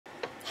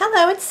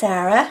Hello, it's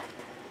Sarah,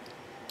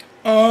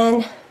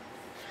 and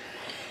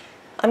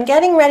I'm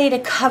getting ready to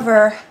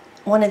cover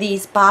one of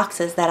these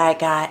boxes that I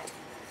got.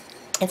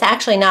 It's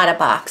actually not a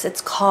box. It's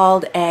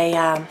called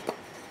a,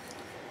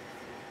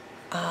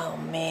 oh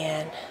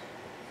man,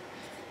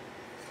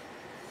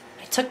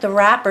 I took the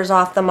wrappers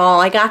off them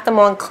all. I got them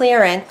on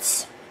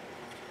clearance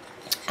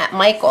at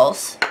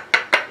Michael's.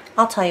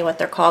 I'll tell you what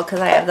they're called because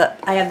I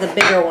have the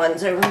bigger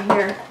ones over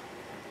here.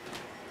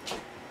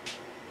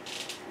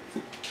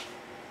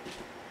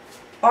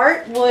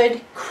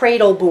 Artwood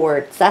cradle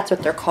boards. That's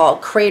what they're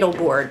called. Cradle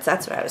boards.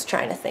 That's what I was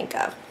trying to think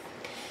of.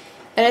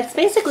 And it's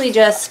basically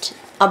just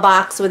a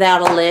box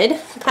without a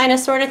lid, kind of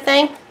sort of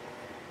thing.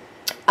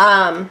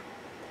 And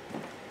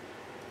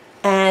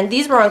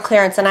these were on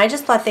clearance, and I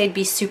just thought they'd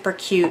be super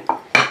cute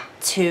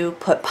to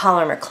put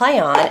polymer clay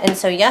on. And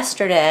so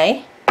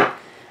yesterday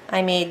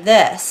I made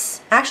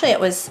this. Actually,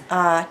 it was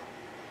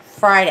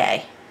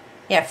Friday.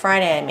 Yeah,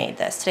 Friday I made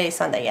this. Today's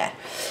Sunday, yeah.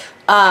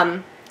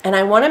 And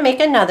I want to make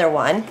another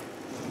one.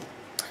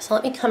 So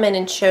let me come in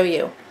and show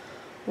you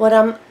what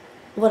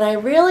I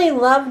really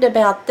loved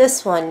about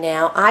this one.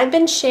 Now, I've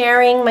been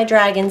sharing my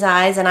dragon's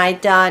eyes, and I've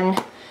done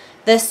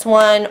this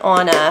one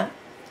on a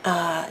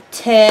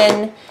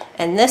tin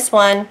and this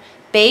one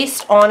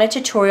based on a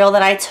tutorial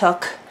that I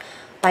took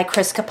by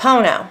Chris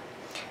Capono,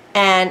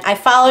 and I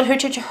followed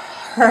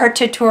her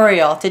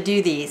tutorial to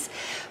do these,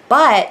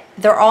 but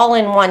they're all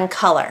in one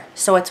color.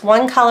 So it's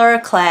one color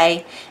of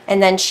clay,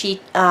 and then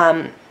she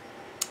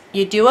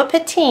you do a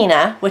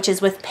patina, which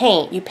is with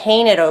paint. You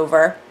paint it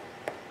over.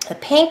 The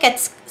paint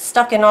gets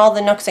stuck in all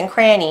the nooks and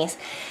crannies,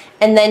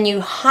 and then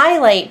you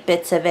highlight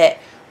bits of it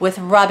with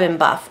rub and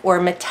buff or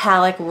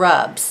metallic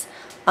rubs.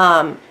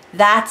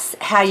 That's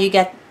how you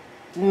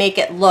make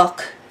it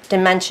look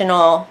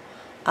dimensional,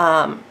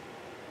 and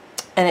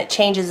it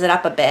changes it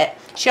up a bit.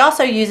 She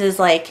also uses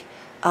like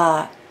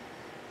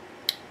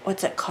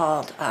what's it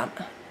called?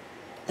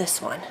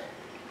 This one.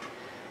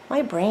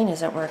 My brain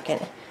isn't working.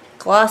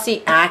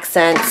 Glossy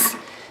accents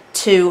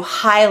to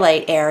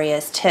highlight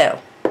areas too.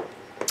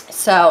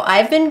 So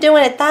I've been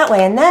doing it that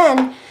way, and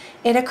then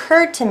it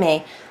occurred to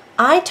me,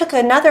 I took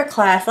another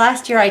class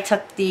last year. I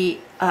took the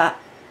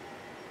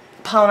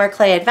Polymer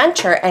Clay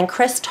Adventure, and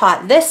Chris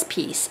taught this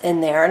piece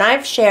in there, and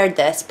I've shared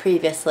this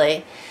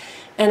previously,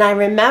 and I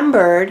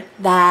remembered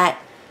that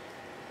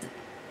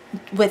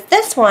with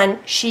this one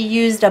she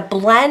used a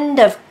blend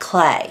of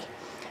clay.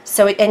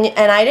 So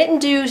and I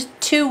didn't do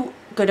too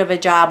good of a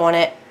job on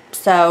it,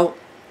 so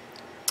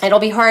it'll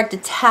be hard to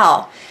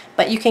tell,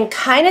 but you can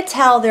kind of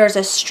tell there's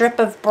a strip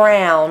of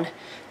brown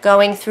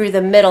going through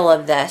the middle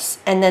of this,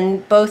 and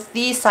then both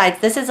these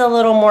sides, this is a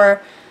little more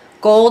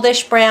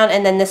goldish brown,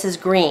 and then this is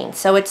green.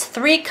 So it's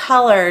three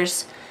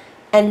colors,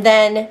 and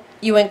then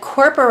you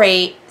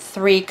incorporate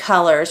three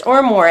colors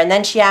or more, and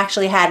then she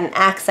actually had an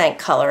accent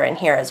color in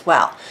here as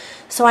well.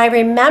 So I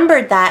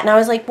remembered that, and I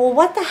was like, well,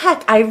 what the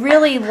heck, I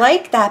really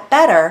like that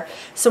better.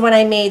 So when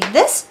I made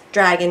this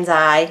dragon's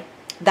eye,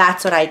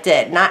 that's what I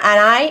did. And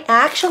I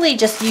actually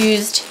just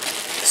used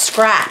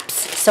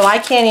scraps, so I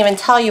can't even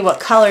tell you what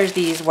colors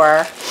these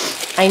were.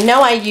 I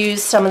know I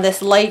used some of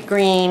this light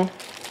green,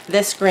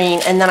 this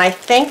green, and then I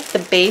think the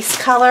base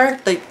color,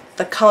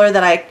 the color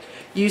that I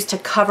used to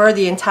cover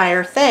the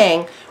entire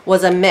thing,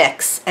 was a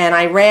mix, and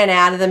I ran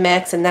out of the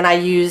mix, and then I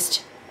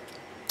used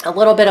a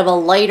little bit of a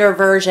lighter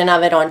version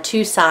of it on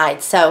two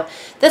sides. So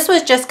this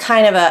was just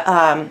kind of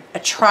a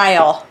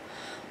trial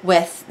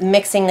with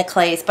mixing the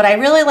clays, but I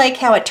really like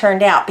how it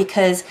turned out,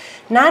 because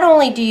not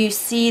only do you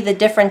see the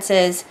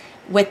differences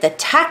with the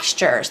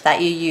textures that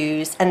you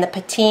use and the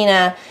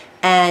patina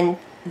and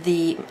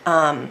the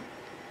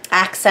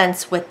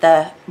accents with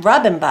the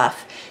rub and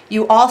buff,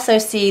 you also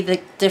see the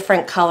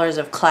different colors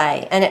of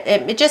clay, and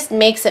it just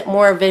makes it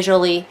more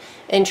visually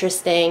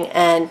interesting.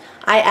 And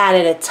I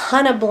added a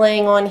ton of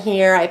bling on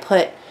here. I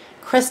put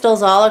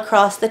crystals all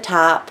across the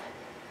top.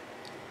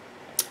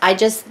 I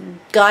just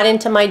got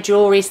into my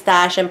jewelry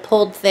stash and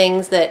pulled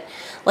things that,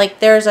 like,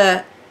 there's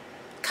a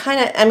kind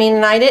of, I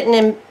mean, I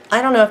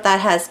don't know if that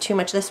has too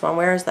much. This one,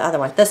 where is the other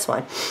one? This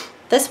one.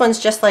 This one's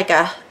just like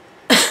a,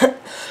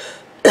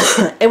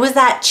 it was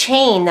that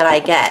chain that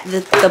I get,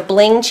 the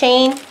bling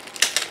chain,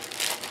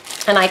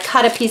 and I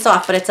cut a piece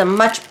off, but it's a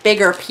much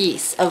bigger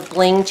piece of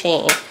bling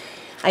chain.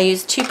 I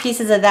used 2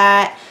 pieces of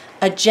that,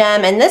 a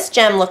gem, and this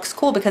gem looks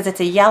cool because it's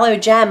a yellow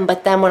gem,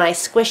 but then when I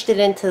squished it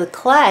into the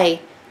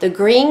clay, the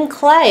green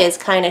clay is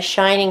kind of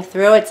shining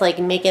through. It's like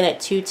making it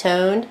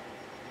two-toned.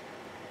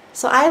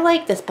 So I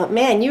like this, but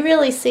man, you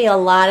really see a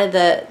lot of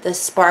the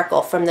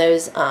sparkle from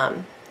those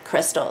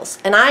crystals.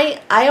 And I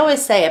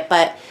always say it,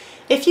 but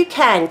if you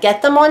can,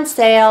 get them on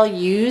sale,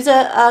 use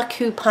a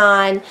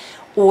coupon,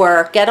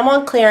 or get them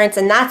on clearance,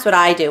 and that's what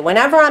I do.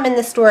 Whenever I'm in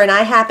the store and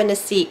I happen to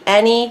see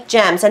any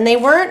gems, and they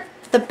weren't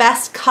the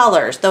best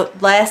colors the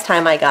last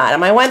time I got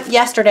them. I went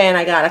yesterday and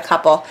I got a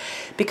couple,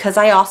 because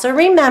I also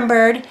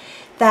remembered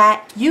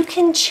that you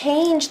can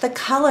change the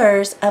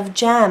colors of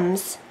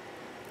gems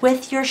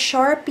with your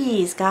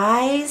Sharpies,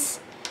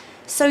 guys.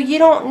 So you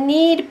don't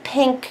need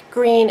pink,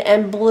 green,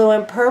 and blue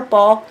and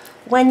purple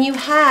when you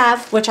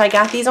have, which I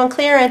got these on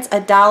clearance,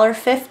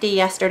 $1.50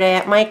 yesterday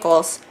at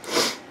Michael's.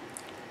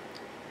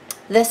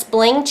 This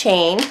bling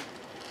chain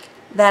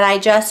that I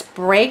just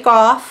break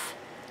off.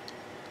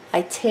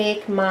 I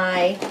take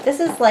my, this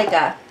is like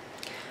a,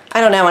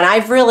 I don't know, and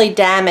I've really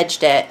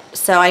damaged it.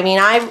 So I mean,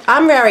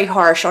 I'm very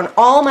harsh on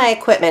all my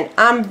equipment.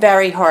 I'm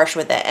very harsh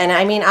with it. And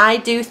I mean, I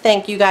do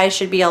think you guys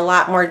should be a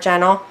lot more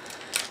gentle.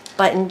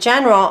 But in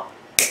general,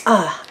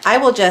 I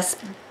will just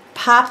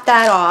pop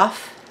that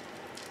off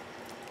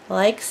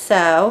like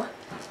so.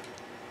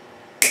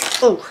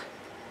 Ooh.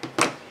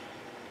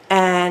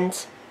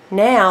 And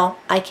now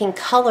I can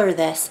color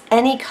this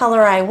any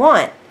color I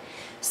want.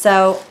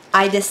 So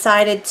I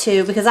decided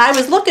to, because I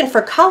was looking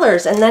for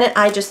colors, and then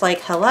I just like,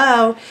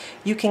 hello,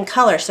 you can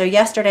color. So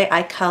yesterday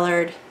I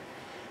colored,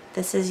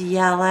 this is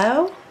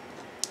yellow,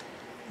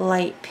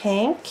 light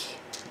pink.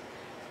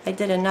 I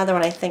did another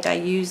one, I think I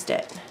used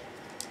it.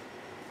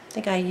 I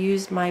think I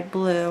used my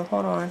blue,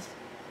 hold on.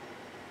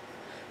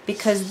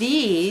 Because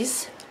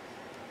these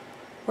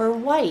were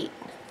white.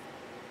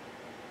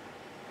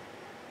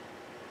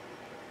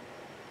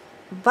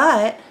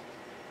 But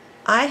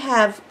I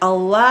have a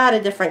lot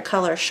of different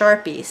color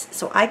Sharpies,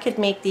 so I could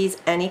make these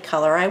any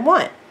color I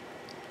want.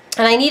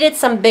 And I needed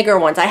some bigger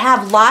ones. I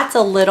have lots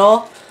of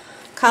little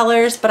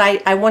colors, but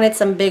I wanted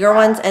some bigger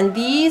ones. And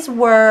these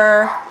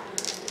were,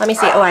 let me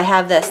see, oh, I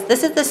have this.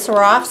 This is the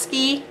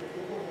Swarovski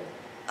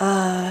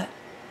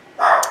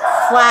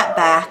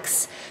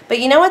flatbacks. But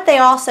you know what they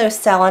also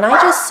sell, and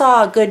I just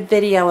saw a good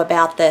video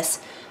about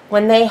this,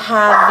 when they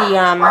have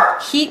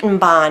the heat and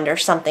bond or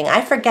something,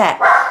 I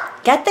forget.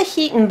 Get the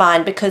heat and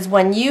bond, because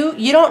when you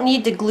don't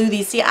need to glue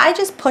these. See, I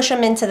just push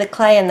them into the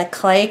clay and the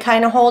clay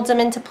kind of holds them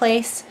into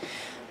place.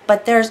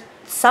 But there's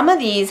some of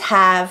these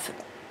have,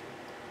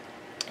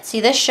 see,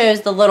 this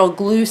shows the little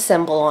glue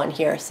symbol on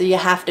here, so you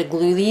have to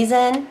glue these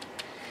in.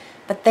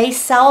 But they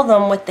sell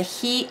them with the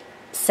heat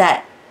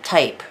set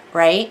type,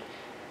 right?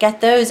 Get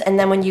those, and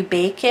then when you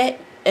bake it,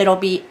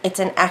 it's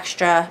an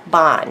extra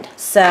bond.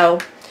 So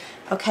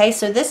okay,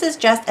 so this is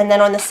just, and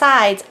then on the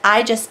sides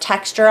I just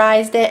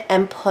texturized it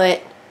and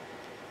put,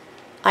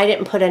 I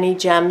didn't put any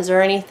gems or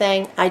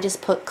anything. I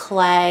just put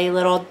clay,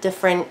 little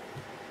different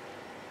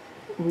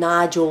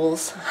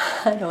nodules.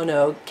 I don't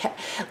know.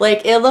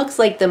 Like, it looks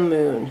like the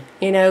moon,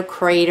 you know,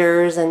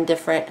 craters and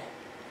different.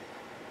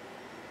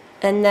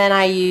 And then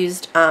I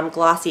used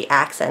glossy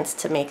accents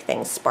to make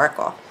things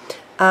sparkle.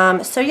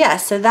 So yeah,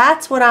 so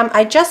that's what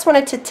I just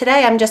wanted to,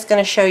 today I'm just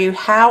going to show you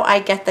how I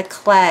get the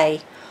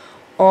clay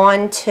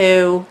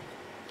onto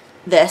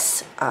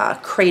this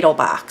cradle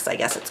box, I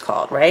guess it's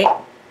called, right?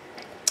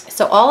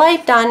 So all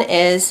I've done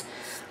is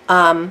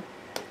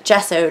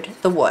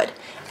gessoed the wood.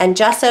 And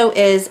gesso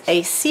is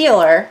a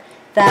sealer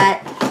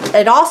that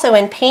it also,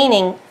 in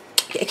painting,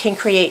 it can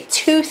create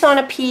tooth on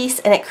a piece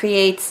and it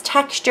creates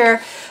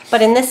texture.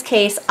 But in this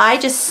case, I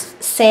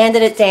just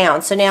sanded it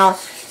down. So now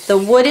the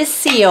wood is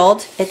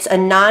sealed, it's a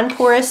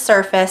non-porous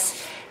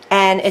surface,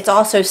 and it's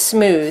also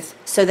smooth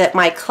so that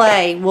my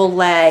clay will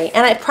lay.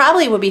 And it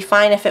probably would be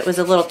fine if it was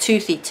a little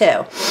toothy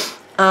too.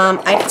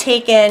 I've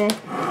taken,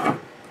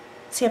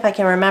 see if I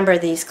can remember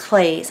these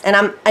clays,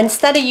 and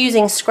instead of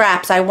using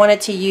scraps, I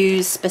wanted to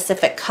use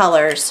specific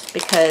colors,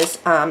 because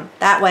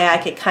that way I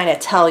could kind of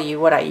tell you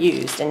what I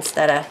used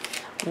instead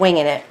of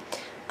winging it.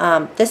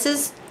 This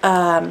is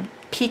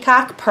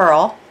Peacock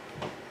Pearl.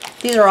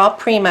 These are all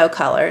Primo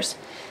colors.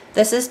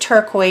 This is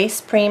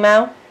Turquoise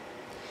Primo,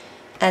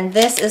 and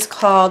this is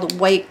called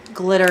White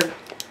Glitter,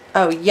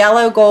 oh,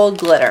 Yellow Gold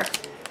Glitter.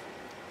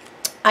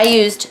 I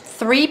used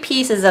 3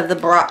 pieces of the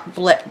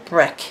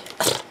brick.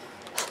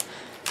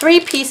 3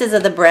 pieces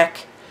of the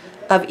brick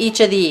of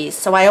each of these,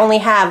 so I only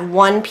have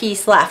 1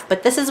 piece left,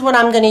 but this is what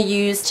I'm going to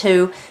use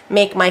to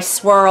make my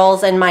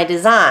swirls and my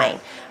design.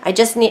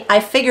 I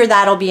figure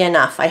that'll be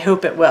enough. I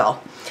hope it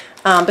will,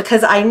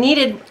 because I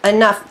needed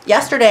enough.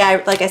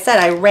 Yesterday, like I said,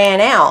 I ran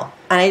out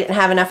and I didn't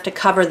have enough to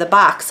cover the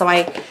box, so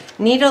I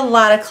need a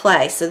lot of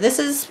clay. So this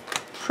is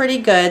pretty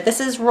good. This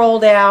is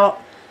rolled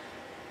out,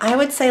 I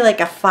would say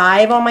like a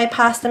 5 on my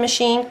pasta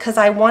machine, because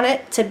I want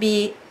it to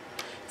be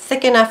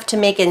thick enough to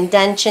make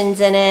indentions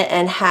in it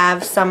and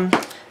have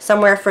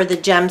somewhere for the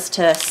gems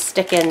to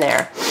stick in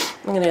there.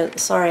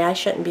 Sorry, I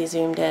shouldn't be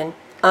zoomed in.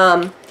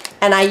 And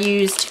I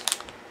used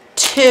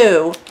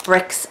 2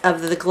 bricks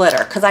of the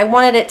glitter, because I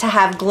wanted it to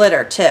have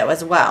glitter too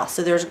as well.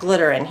 So there's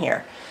glitter in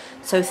here.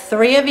 So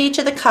 3 of each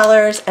of the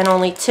colors and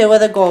only 2 of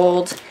the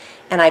gold.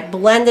 And I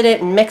blended it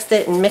and mixed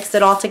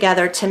it all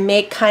together to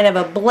make kind of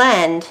a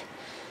blend,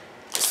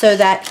 so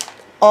that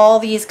all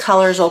these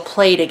colors will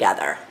play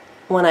together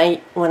when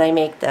I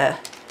make the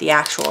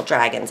actual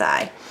dragon's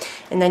eye.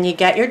 And then you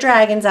get your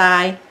dragon's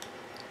eye.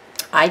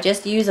 I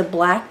just use a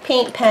black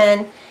paint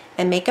pen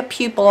and make a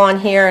pupil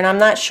on here, and I'm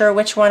not sure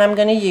which one I'm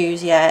going to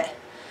use yet.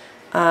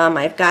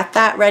 I've got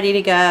that ready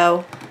to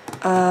go,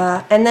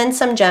 and then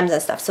some gems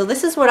and stuff. So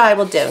this is what I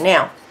will do.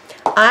 Now,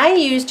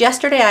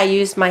 yesterday I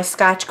used my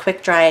Scotch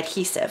Quick Dry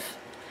adhesive,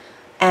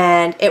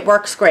 and it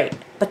works great.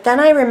 But then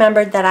I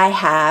remembered that I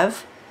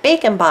have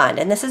Bacon Bond,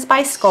 and this is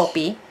by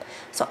Sculpey.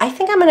 So I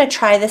think I'm going to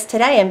try this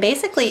today, and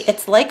basically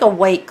it's like a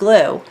white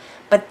glue,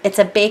 but it's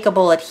a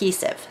bakeable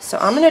adhesive. So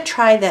I'm going to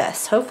try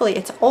this. Hopefully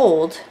it's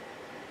old.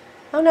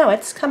 Oh no,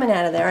 it's coming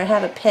out of there. I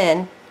have a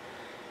pin.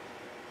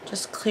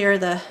 Just clear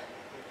the...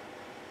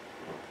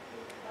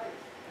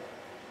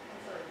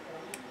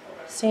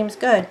 Seems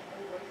good.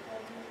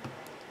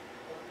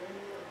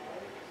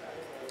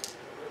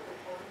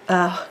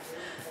 Oh,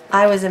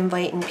 I was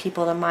inviting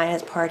people to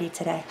Maya's party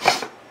today.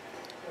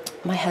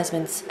 My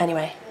husband's,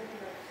 anyway.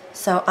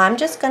 So I'm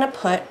just going to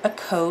put a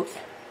coat.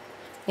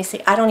 You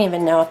see, I don't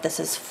even know if this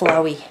is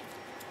flowy.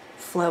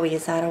 Flowy,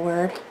 is that a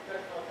word?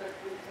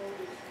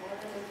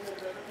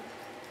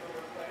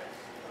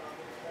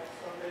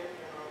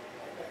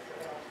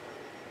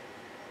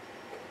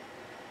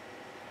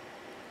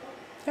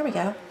 There we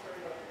go.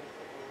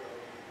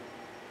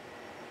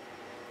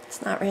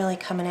 It's not really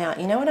coming out.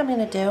 You know what I'm going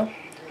to do?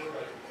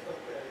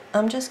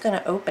 I'm just going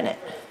to open it.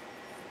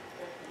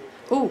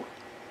 Ooh.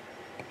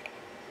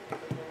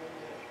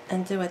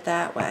 And do it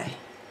that way.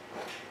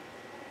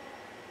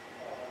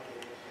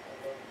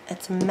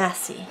 It's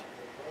messy.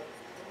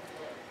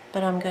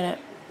 But I'm going to...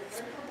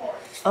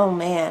 Oh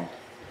man. I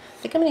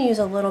think I'm going to use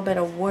a little bit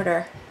of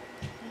water.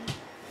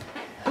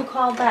 Who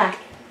called back?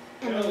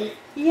 Emily.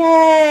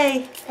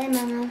 Yay! Hey,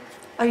 Mama.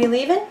 Are you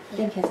leaving?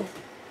 Give me kisses.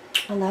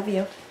 I love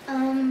you.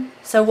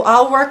 So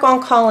I'll work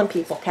on calling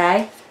people,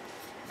 okay?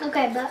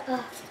 Okay, but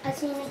I'll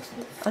see you next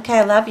week. Okay,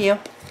 I love you.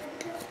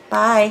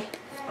 Bye.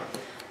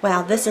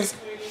 Wow, this is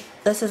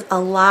a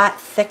lot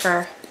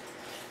thicker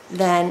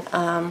than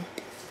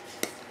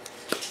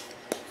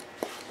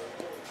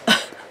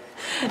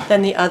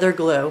than the other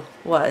glue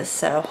was.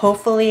 So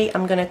hopefully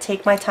I'm going to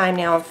take my time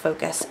now and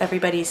focus.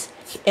 Everybody's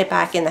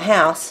back in the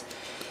house.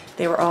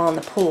 They were all in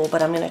the pool,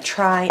 but I'm going to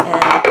try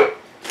and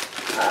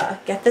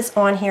get this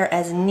on here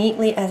as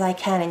neatly as I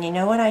can. And you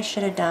know what I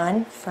should have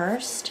done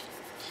first?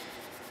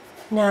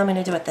 Now I'm going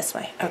to do it this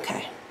way.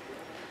 Okay.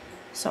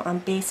 So I'm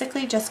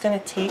basically just going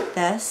to take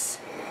this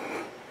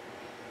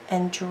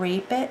and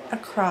drape it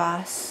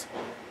across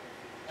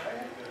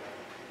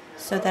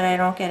so that I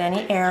don't get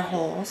any air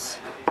holes.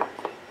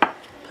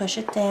 Push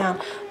it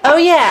down. Oh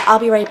yeah, I'll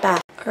be right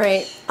back.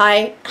 Alright,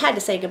 I had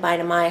to say goodbye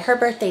to Maya. Her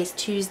birthday's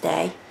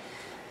Tuesday,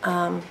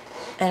 and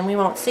we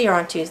won't see her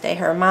on Tuesday.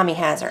 Her mommy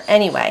has her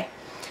anyway.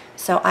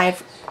 So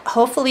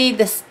hopefully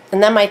this,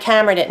 and then my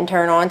camera didn't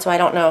turn on, so I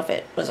don't know if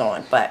it was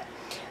on, but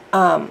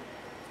I've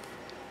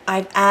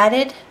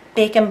added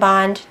Bacon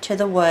Bond to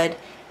the wood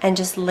and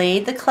just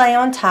laid the clay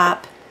on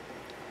top.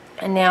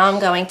 And now I'm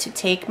going to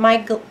take my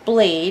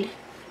blade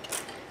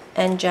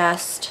and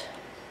just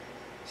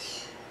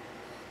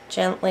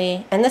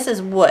gently, and this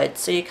is wood,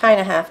 so you kind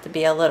of have to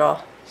be a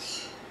little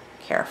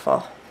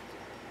careful.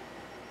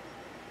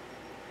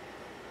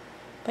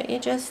 But you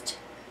just...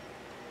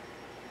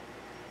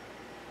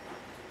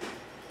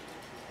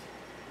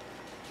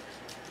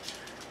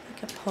 I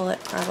could pull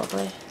it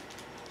probably.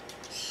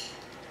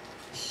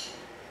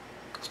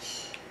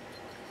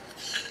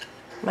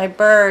 My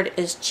bird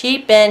is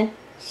cheeping.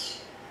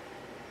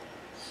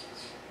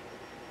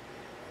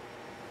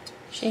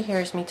 She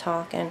hears me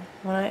talking.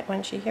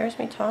 When she hears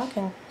me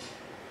talking,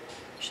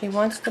 she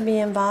wants to be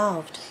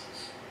involved.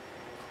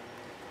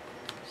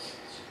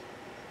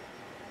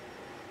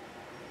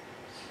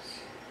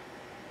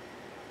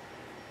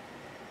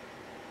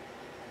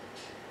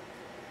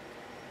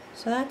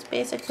 So that's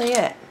basically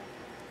it.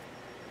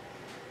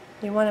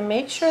 You want to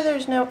make sure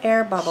there's no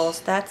air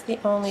bubbles. That's the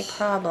only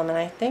problem, and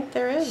I think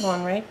there is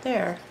one right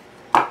there.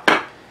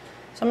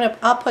 So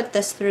I'll put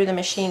this through the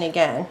machine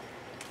again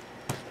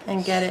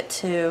and get it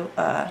to, you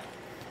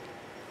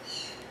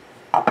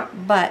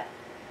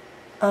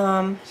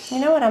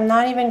know what, I'm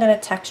not even going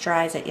to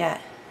texturize it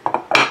yet.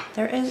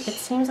 It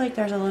seems like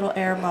there's a little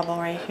air bubble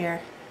right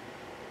here.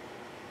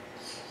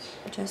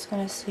 I'm just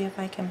going to see if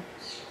I can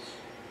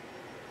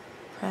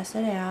press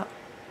it out.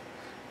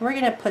 We're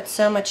going to put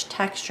so much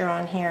texture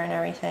on here and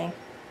everything.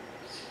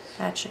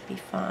 That should be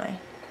fine.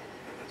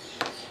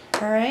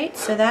 Alright,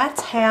 so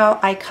that's how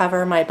I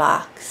cover my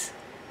box.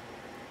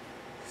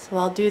 So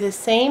I'll do the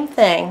same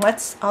thing.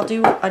 I'll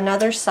do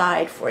another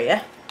side for you.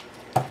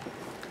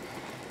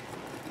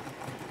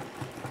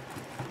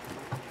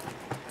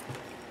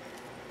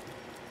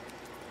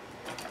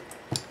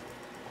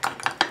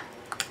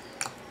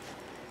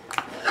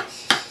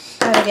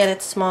 Gotta get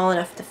it small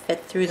enough to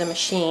fit through the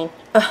machine.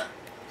 Ugh.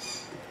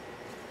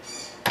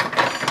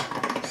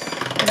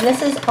 And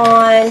this is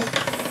on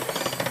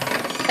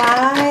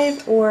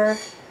 5 or...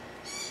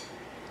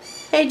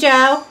 Hey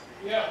Joe,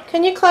 Yeah.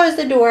 Can you close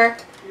the door?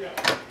 Yeah.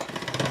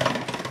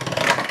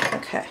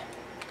 Okay.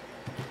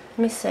 Let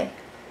me see.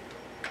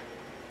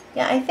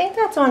 Yeah, I think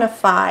that's on a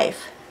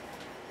 5.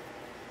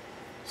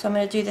 So I'm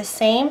going to do the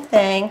same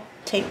thing.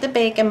 Take the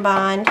Bacon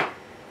Bond.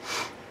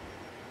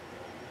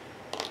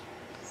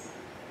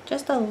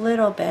 Just a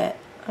little bit.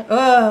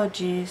 Oh,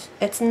 geez.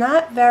 It's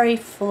not very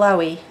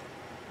flowy.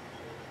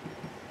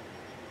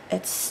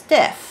 it's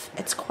stiff.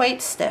 It's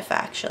quite stiff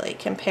actually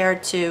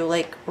compared to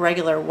like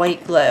regular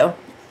white glue.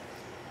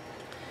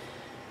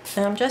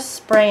 And I'm just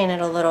spraying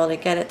it a little to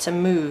get it to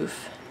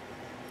move.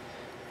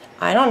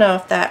 I don't know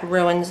if that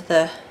ruins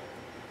the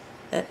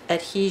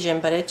adhesion,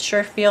 but it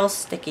sure feels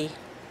sticky.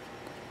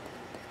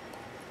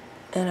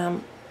 And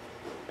I'm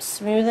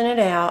smoothing it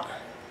out.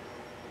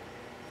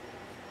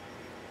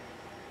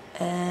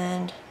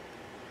 And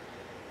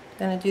I'm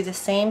going to do the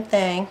same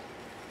thing.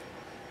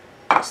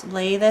 Just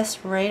lay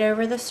this right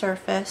over the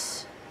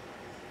surface.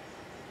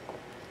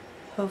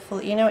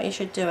 Hopefully, you know what, you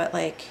should do it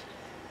like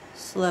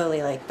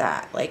slowly like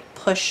that. Like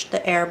push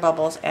the air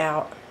bubbles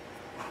out.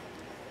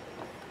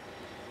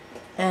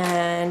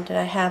 And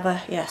I have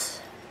a,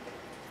 yes,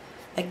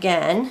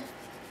 again,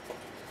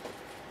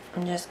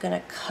 I'm just going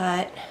to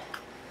cut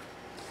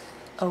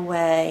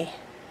away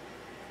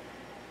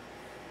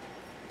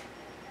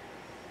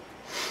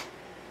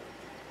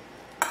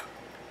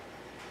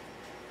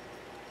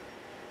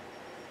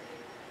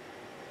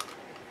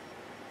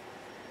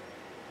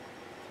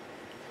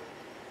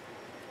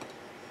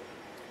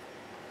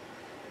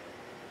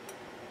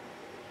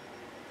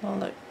well,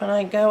 look, when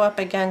I go up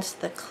against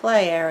the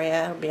clay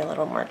area, it'll be a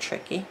little more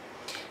tricky.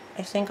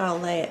 I think I'll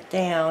lay it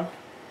down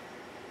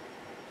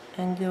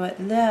and do it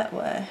that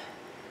way.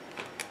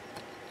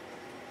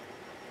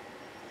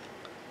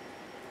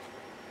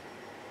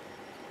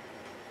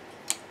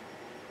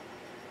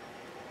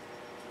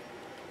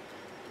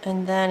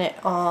 And then it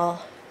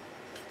all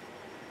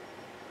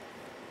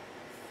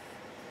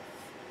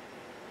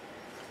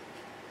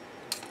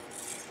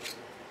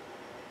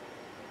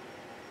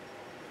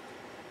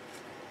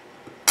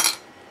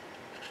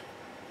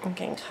I'm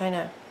getting kind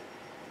of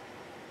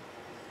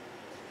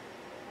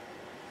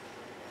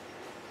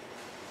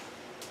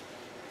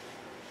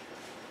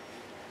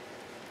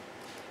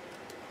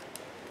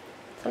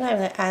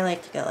sometimes I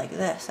like to go like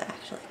this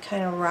actually,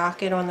 kind of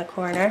rock it on the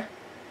corner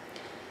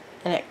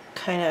and it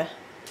kind of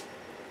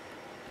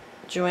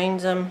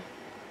joins them.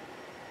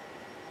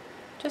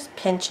 Just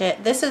pinch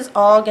it. This is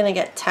all going to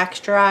get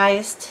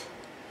texturized.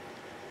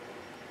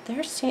 There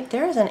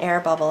is an air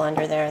bubble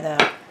under there though.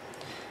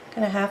 I'm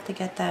going to have to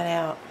get that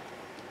out.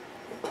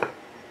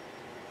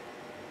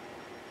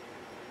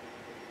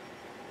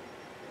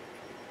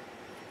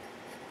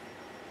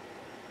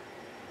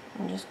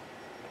 And just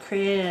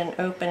created an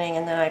opening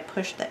and then I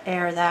push the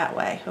air that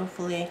way.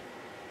 Hopefully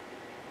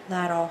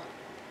that'll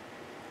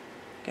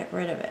get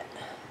rid of it.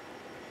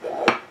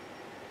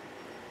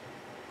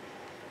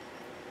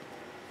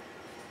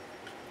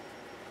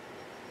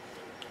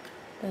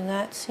 Does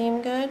that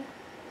seem good?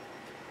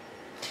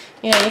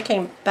 You know, you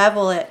can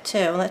bevel it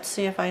too. Let's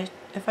see if I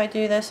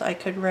do this, I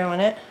could ruin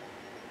it.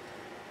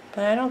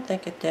 But I don't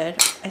think it did.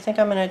 I think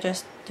I'm going to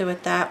just do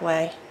it that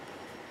way.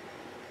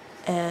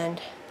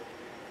 And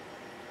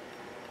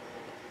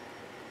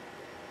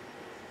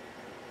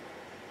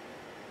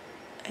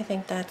I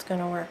think that's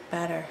going to work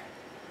better.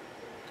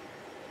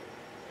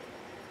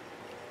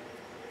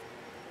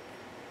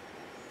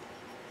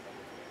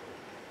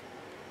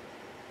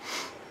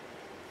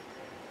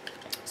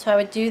 So I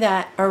would do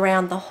that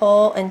around the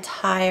whole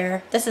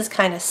entire, this is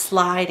kind of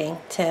sliding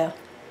too.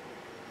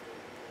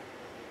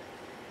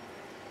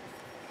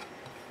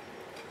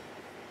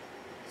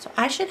 So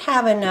I should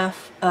have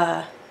enough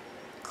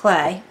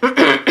clay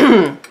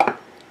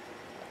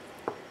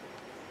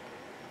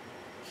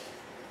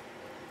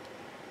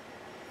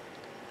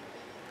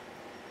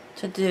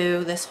to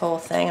do this whole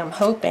thing. I'm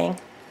hoping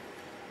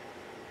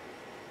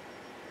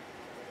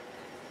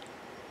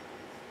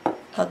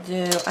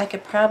I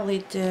could probably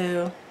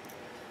do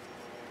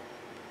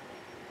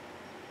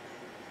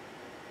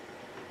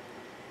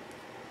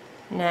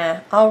nah,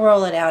 I'll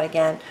roll it out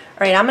again.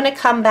 Alright, I'm going to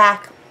come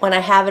back when I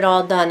have it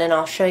all done and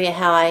I'll show you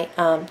how I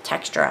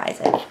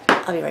texturize it.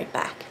 I'll be right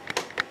back.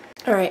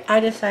 Alright, I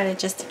decided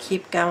just to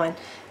keep going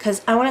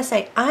because I want to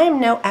say I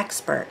am no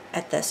expert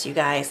at this, you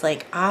guys.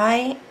 Like,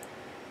 I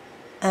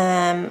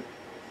am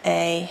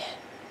a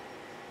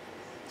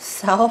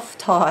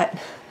self-taught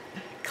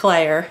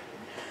clayer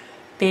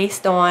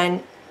based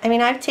on, I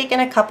mean, I've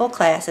taken a couple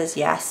classes,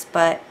 yes,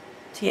 but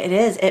see,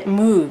 it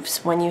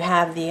moves when you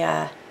have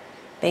the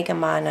Bacon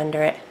Bond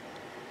under it.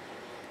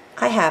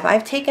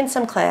 I've taken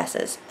some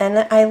classes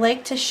and I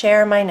like to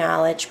share my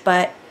knowledge,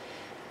 but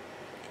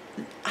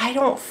I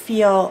don't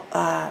feel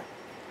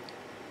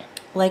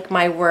like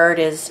my word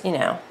is, you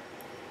know,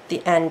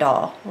 the end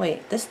all.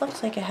 Wait, this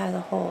looks like it has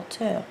a hole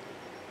too.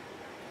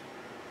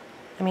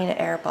 I mean an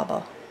air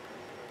bubble.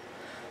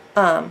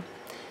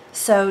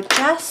 So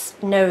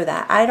just know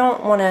that. I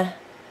don't want to,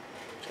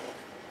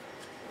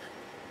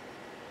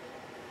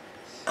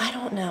 I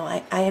don't know.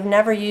 I have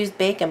never used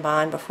Bacon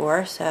Bond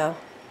before, so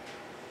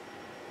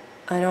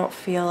I don't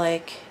feel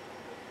like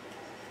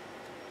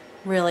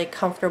really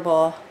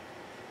comfortable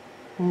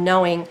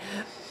knowing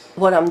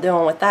what I'm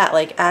doing with that.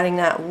 Like adding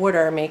that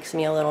water makes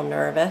me a little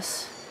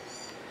nervous.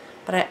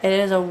 But it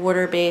is a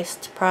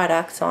water-based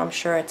product, so I'm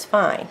sure it's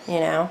fine, you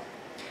know.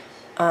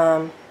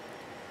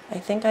 I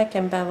think I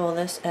can bevel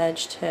this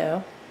edge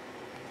too.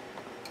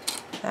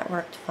 That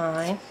worked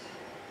fine.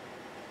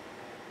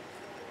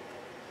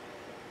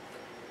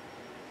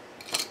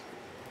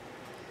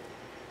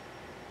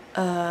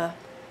 and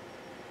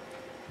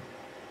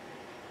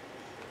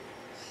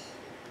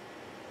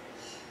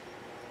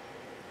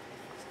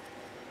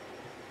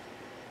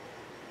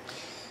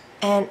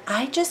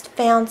I just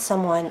found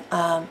someone,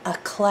 a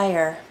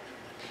clayer.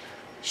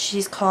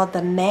 She's called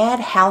the Mad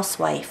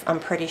Housewife, I'm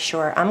pretty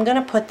sure. I'm going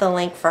to put the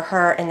link for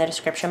her in the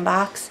description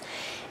box.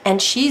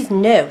 And she's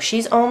new.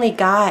 She's only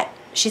got,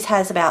 she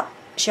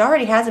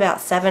already has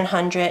about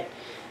 700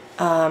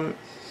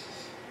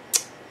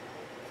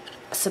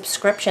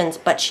 subscriptions,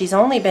 but she's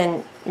only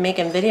been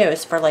making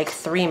videos for like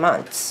 3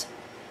 months.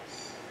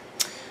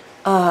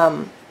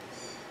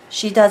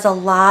 She does a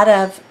lot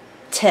of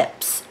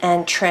tips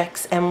and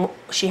tricks, and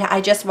I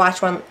just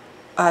watched one,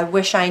 I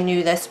wish I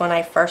knew this, when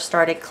I first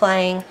started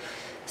claying,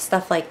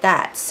 stuff like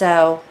that.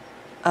 So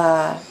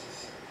I'm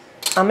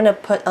going to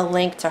put a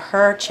link to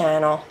her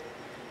channel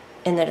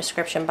in the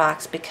description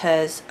box,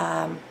 because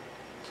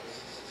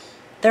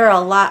there are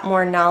a lot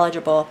more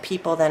knowledgeable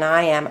people than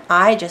I am.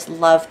 I just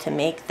love to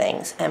make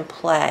things and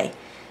play,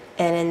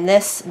 and in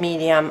this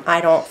medium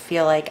I don't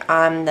feel like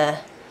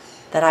that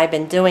I've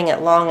been doing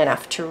it long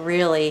enough to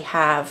really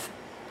have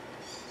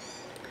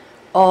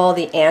all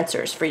the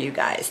answers for you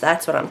guys.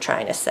 That's what I'm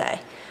trying to say.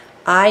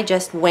 I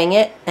just wing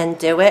it and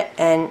do it,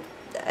 and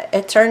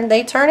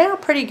they turn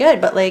out pretty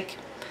good, but like,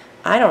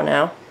 I don't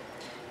know.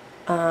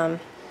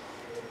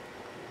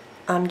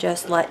 I'm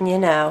just letting you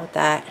know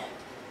that.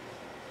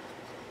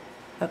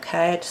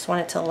 Okay, I just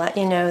wanted to let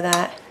you know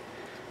that.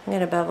 I'm going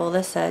to bevel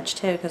this edge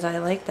too, because I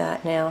like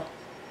that now.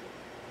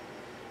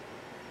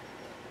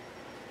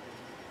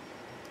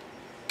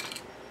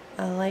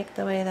 I like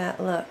the way that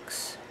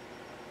looks.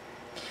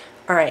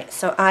 Alright,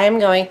 so I am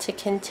going to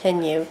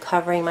continue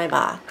covering my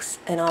box,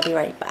 and I'll be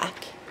right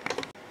back.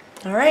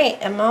 Alright,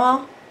 I'm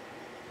all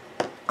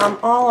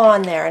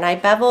on there, and I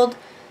beveled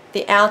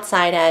the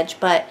outside edge,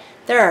 but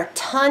there are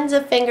tons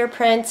of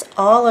fingerprints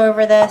all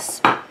over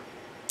this,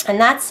 and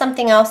that's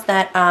something else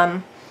that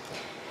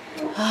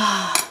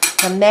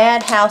the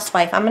Mad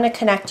Housewife, I'm going to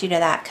connect you to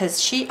that,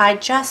 because I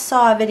just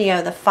saw a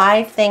video, the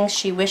 5 things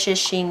she wishes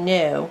she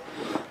knew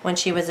when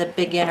she was a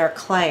beginner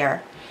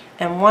clayer,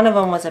 and one of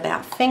them was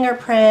about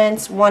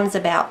fingerprints, one's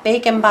about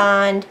bacon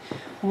bond,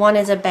 one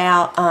is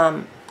about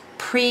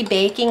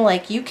pre-baking.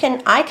 Like,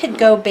 I could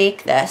go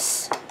bake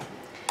this.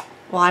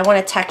 Well, I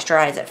want to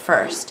texturize it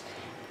first,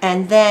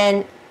 and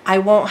then I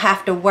won't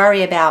have to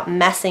worry about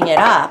messing it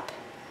up.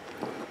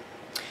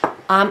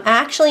 I'm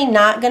actually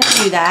not going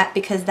to do that,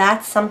 because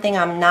that's something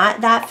I'm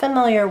not that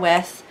familiar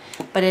with,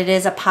 but it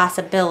is a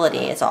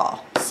possibility is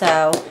all.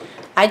 So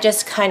I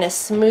just kind of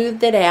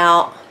smoothed it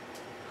out,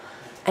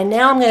 and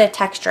now I'm going to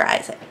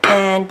texturize it.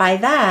 And by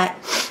that,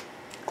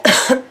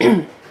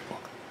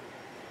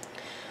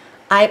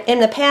 in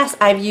the past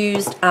I've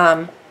used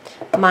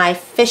my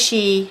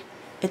fishy,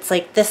 it's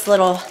like this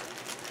little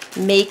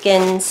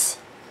Makin's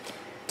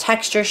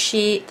texture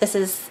sheet. This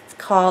is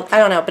called, I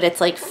don't know, but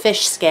it's like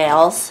fish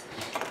scales,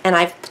 and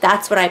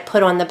that's what I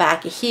put on the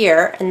back of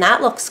here, and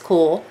that looks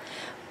cool.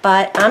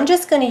 But I'm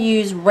just going to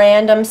use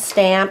random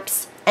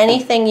stamps,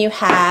 anything you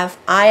have.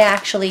 I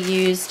actually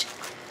used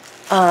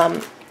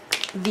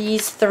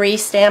these 3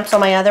 stamps on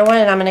my other one,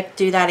 and I'm going to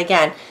do that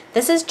again.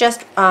 This is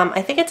just,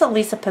 I think it's a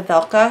Lisa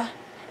Pavelka,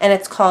 and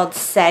it's called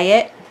Say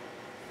It.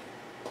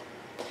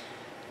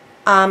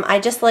 I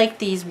just like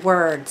these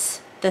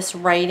words, this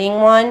writing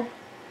one,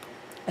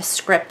 a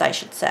script I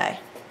should say.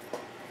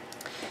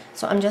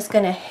 So I'm just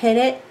going to hit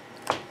it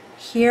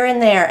here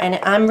and there, and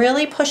I'm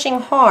really pushing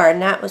hard,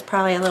 and that was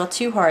probably a little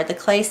too hard. The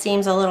clay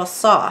seems a little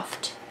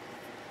soft.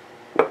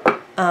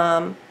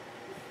 But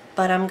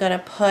I'm going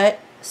to put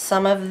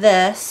some of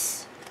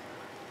this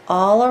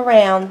all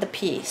around the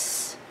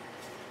piece,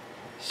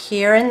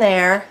 here and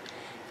there,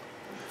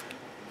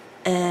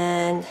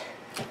 and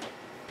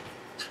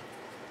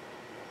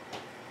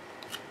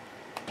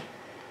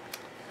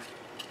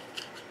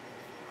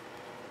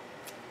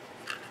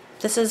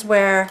this is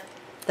where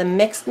the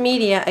mixed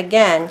media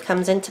again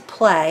comes into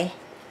play,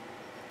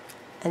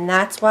 and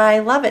that's why I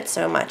love it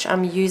so much.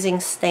 I'm using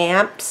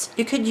stamps.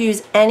 You could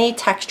use any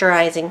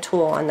texturizing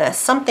tool on this.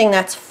 Something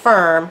that's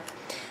firm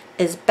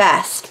is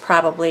best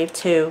probably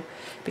too,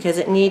 because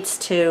it needs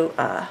to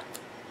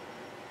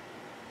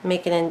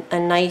make it a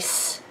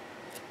nice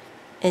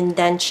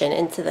indentation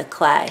into the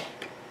clay.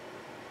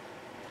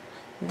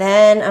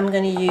 Then I'm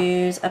going to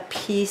use a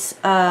piece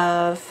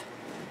of,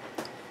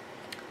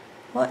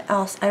 what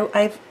else?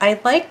 I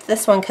liked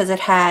this one because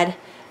it had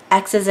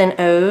X's and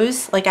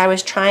O's. Like, I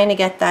was trying to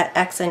get that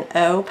X and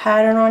O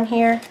pattern on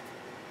here.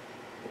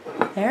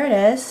 There it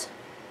is.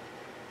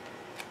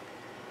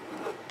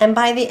 And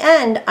by the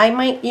end,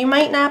 you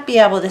might not be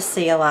able to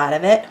see a lot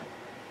of it,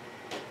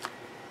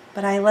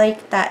 but I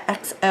like that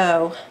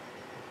XO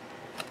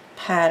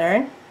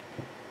pattern.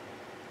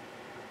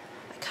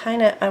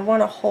 I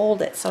want to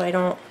hold it so I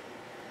don't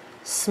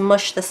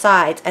smush the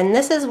sides. And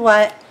this is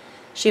what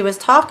she was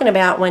talking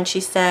about when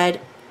she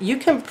said you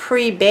can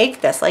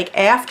pre-bake this. Like,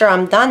 after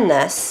I'm done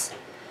this,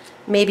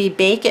 maybe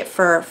bake it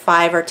for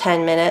 5 or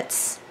 10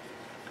 minutes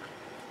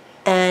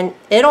and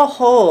it'll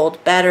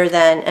hold better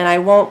than, and I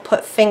won't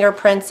put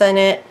fingerprints in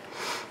it.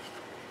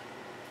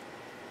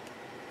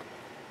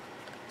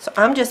 So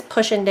I'm just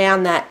pushing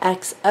down that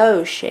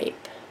XO shape.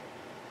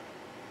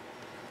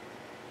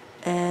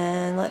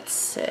 And let's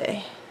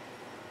see.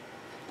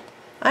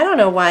 I don't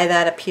know why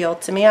that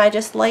appealed to me. I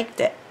just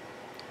liked it.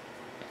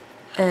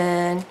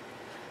 And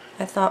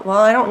I thought, well,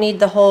 I don't need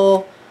the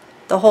whole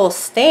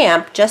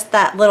stamp, just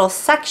that little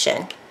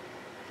section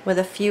with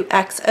a few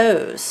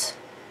XOs.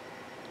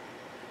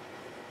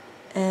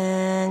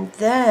 And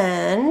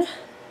then,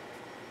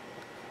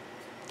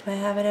 do I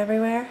have it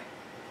everywhere?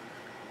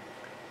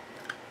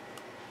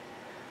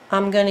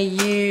 I'm going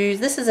to use,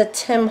 this is a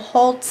Tim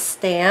Holtz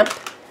stamp.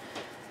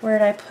 Where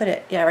did I put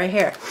it? Yeah, right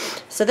here.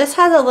 So this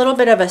has a little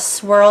bit of a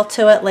swirl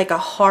to it, like a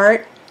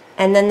heart,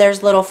 and then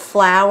there's little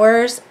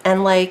flowers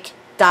and like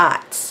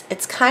dots.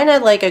 It's kind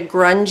of like a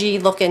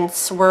grungy looking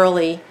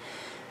swirly,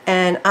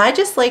 and I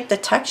just like the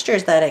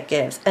textures that it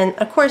gives. And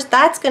of course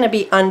that's going to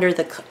be under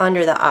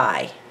the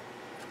eye.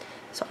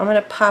 So I'm going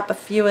to pop a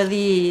few of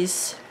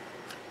these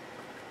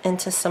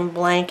into some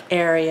blank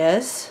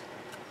areas.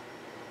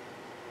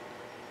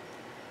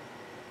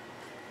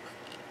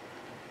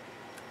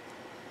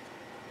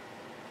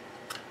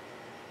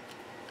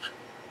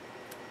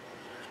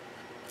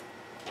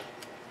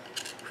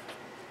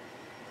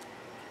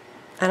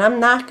 And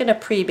I'm not going to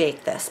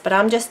pre-bake this, but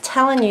I'm just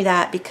telling you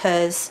that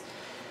because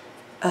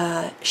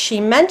she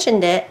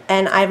mentioned it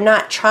and I've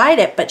not tried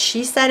it, but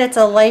she said it's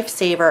a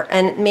lifesaver,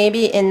 and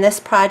maybe in this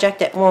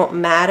project it won't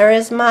matter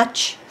as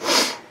much,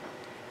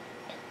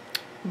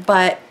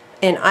 but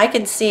I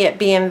can see it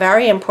being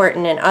very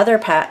important in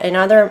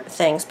other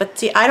things. But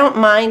see, I don't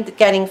mind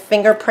getting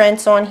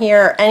fingerprints on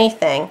here or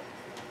anything.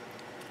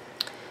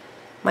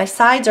 My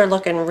sides are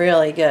looking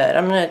really good.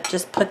 I'm going to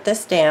just put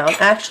this down.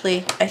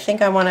 Actually, I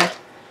think I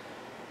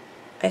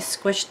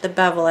squished the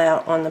bevel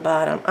out on the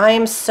bottom. I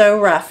am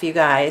so rough, you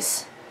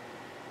guys.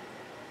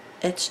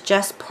 It's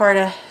just part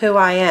of who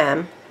I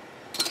am.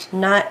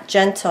 Not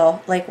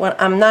gentle, like when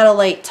I'm not a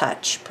light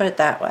touch, put it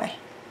that way.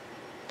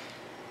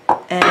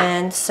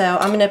 And so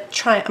I'm gonna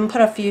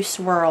put a few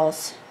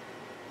swirls.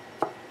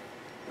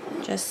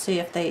 Just see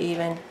if they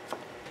even.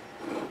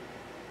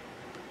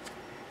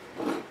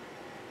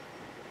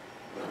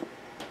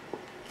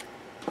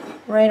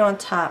 Right on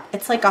top.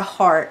 It's like a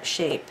heart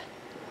shape.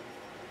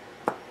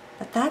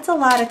 But that's a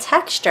lot of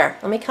texture.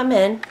 Let me come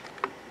in.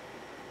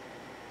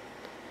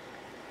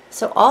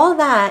 So all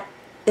that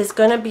is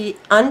going to be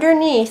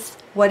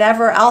underneath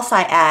whatever else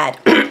I add.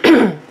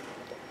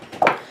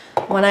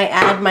 When I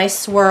add my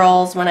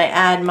swirls, when I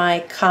add my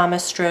comma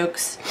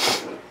strokes,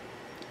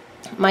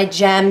 my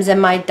gems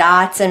and my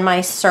dots and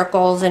my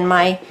circles and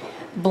my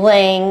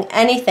bling,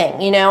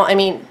 anything, you know, I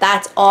mean,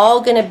 that's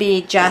all going to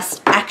be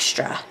just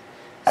extra.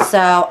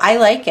 So I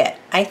like it.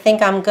 I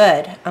think I'm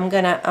good. I'm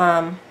going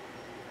to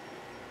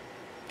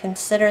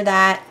consider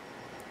that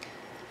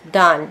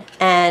done.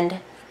 And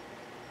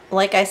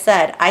like I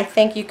said, I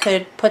think you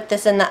could put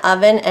this in the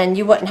oven and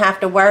you wouldn't have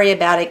to worry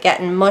about it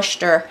getting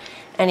mushed or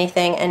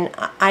anything. And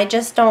I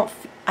just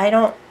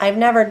I've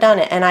never done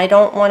it, and I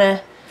don't want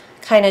to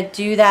kind of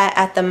do that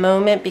at the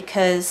moment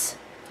because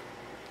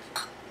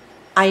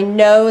I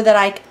know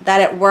that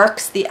it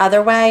works the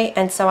other way,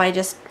 and so I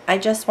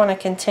just want to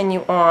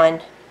continue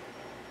on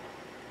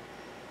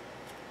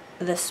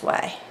this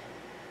way.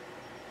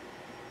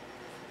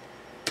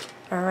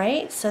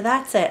 Alright, so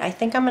that's it. I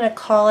think I'm going to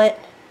call it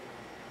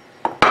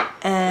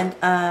and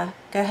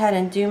go ahead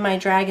and do my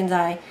dragon's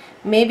eye.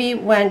 Maybe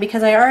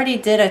because I already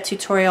did a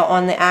tutorial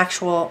on the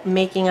actual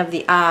making of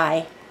the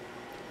eye,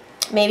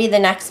 maybe the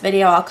next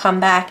video I'll come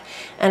back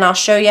and I'll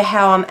show you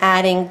how I'm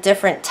adding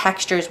different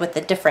textures with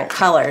the different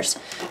colors.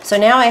 So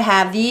now I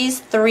have these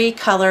 3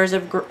 colors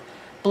of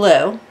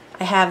blue.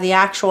 I have the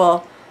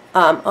actual,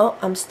 oh,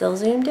 I'm still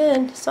zoomed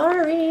in.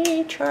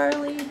 Sorry,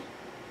 Charlie.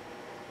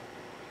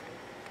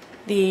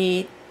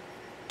 The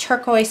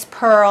turquoise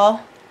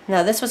pearl.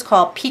 No, this was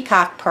called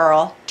peacock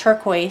pearl,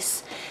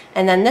 turquoise.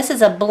 And then this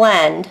is a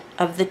blend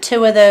of the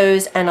 2 of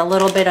those and a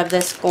little bit of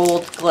this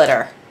gold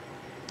glitter,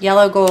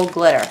 yellow gold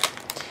glitter.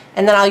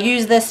 And then I'll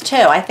use this too.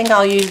 I think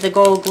I'll use the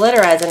gold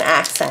glitter as an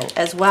accent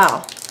as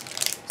well.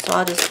 So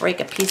I'll just break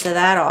a piece of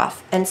that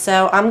off. And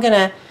so I'm going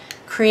to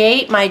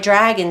create my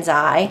dragon's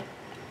eye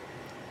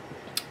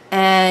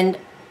and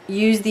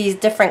use these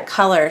different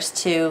colors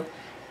to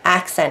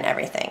accent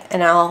everything.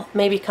 And I'll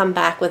maybe come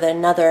back with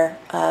another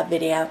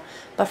video.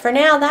 But for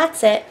now,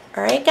 that's it.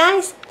 Alright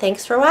guys,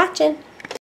 thanks for watching.